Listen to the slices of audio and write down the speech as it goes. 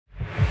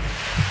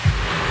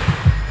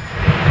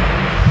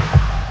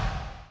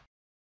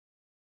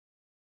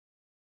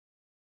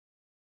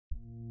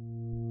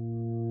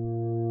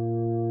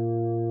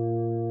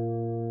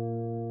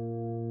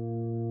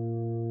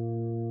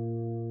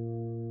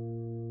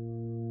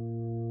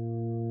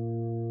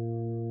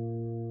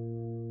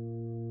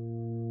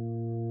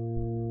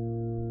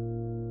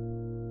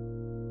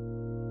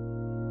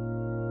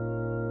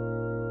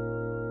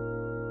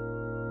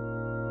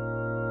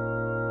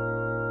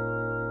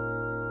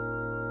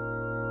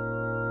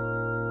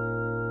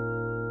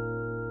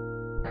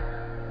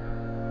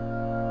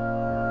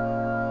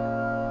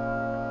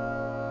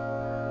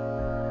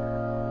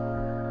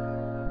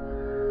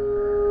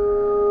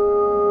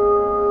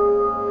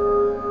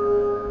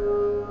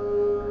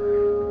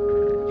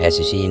as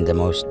you see in the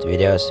most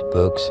videos,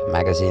 books,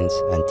 magazines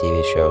and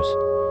TV shows.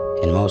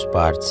 In most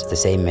parts, the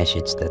same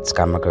message that's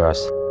come across: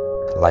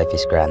 life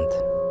is grand.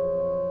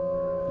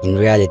 In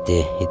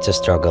reality, it's a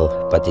struggle,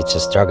 but it's a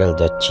struggle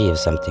to achieve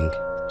something,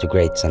 to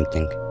create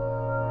something.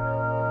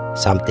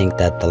 Something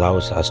that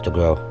allows us to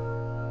grow.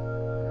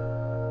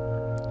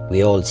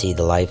 We all see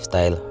the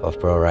lifestyle of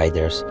pro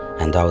riders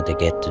and how they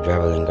get to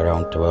traveling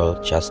around the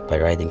world just by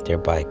riding their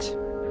bikes.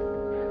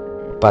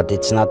 But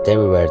it's not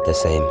everywhere the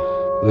same.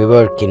 We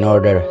work in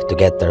order to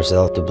get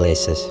ourselves to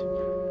places.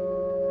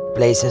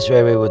 Places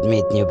where we would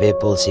meet new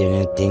people, see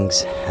new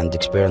things and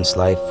experience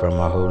life from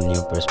a whole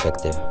new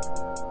perspective.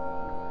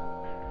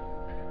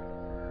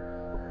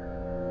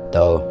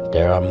 Though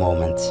there are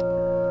moments,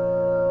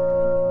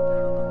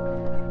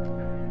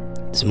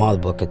 small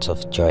buckets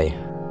of joy,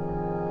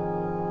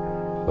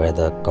 where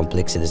the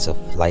complexities of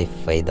life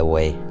fade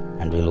away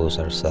and we lose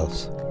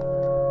ourselves.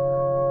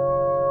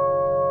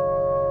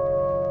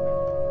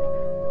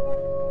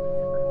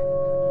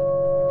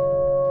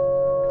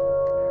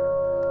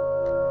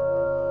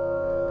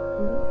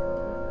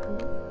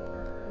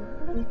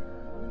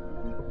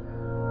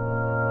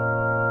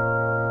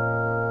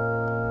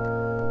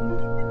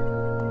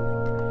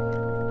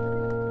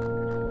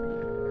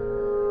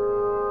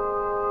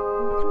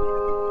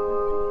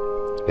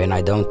 When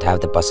I don't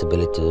have the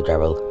possibility to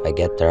travel, I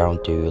get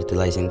around to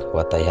utilizing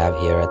what I have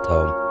here at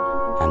home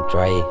and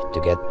try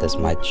to get as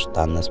much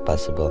done as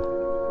possible.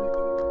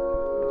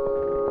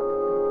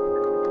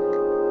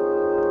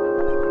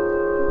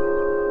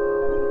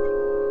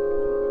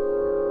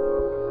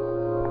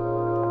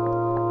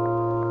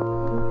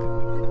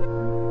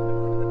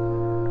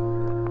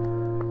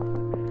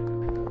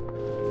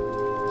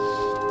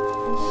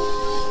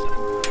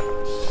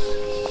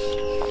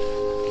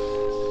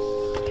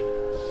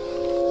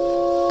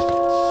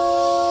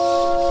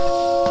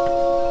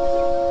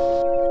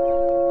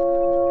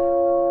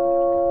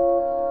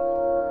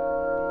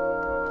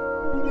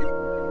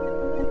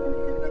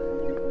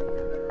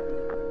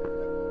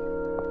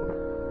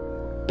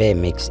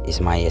 BMX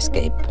is my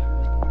escape.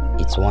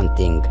 It's one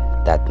thing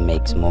that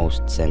makes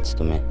most sense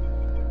to me.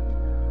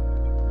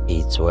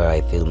 It's where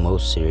I feel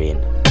most serene.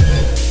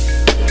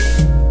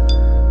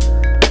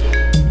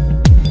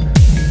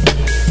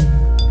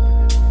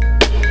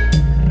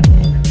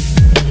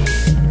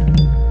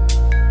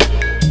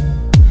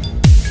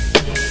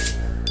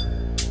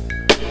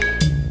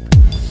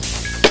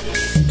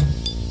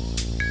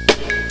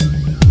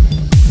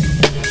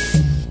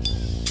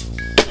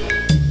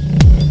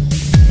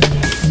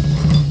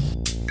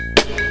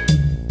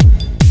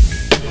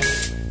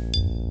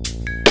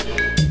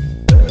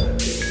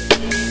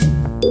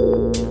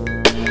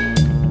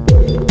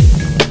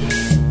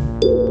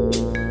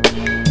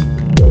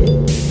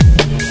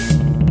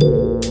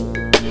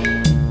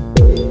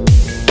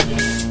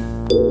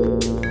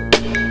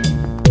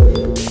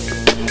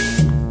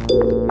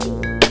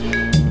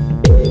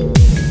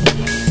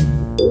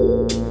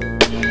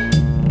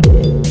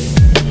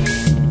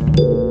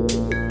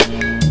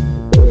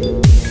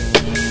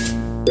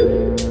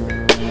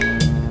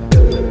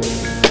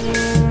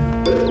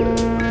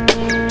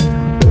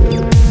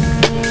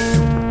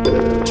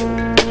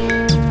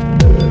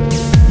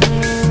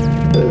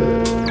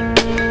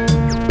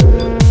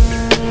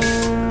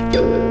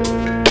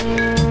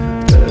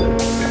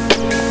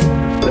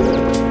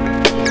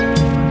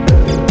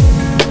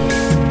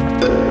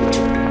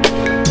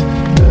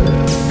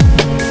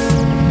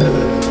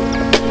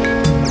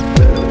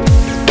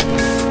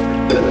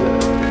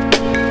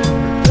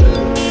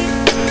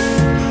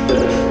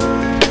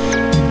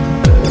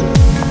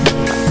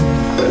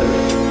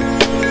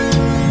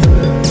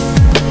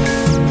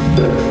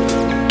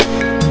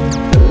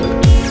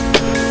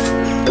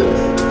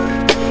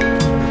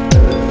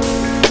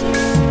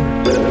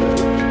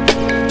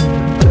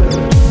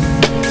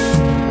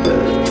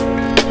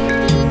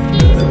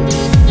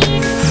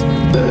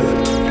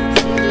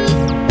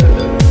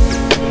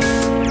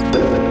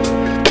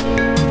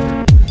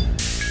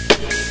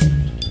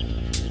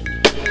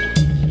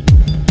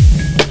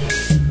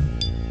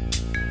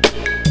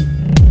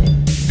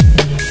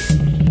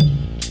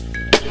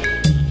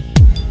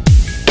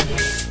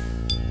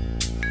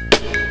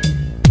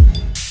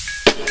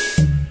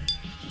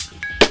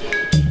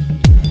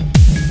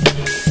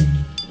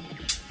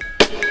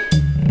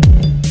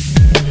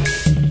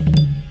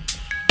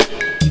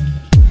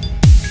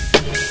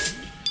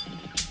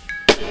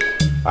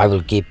 I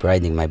will keep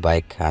riding my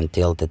bike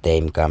until the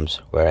time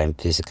comes where I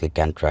physically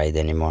can't ride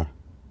anymore.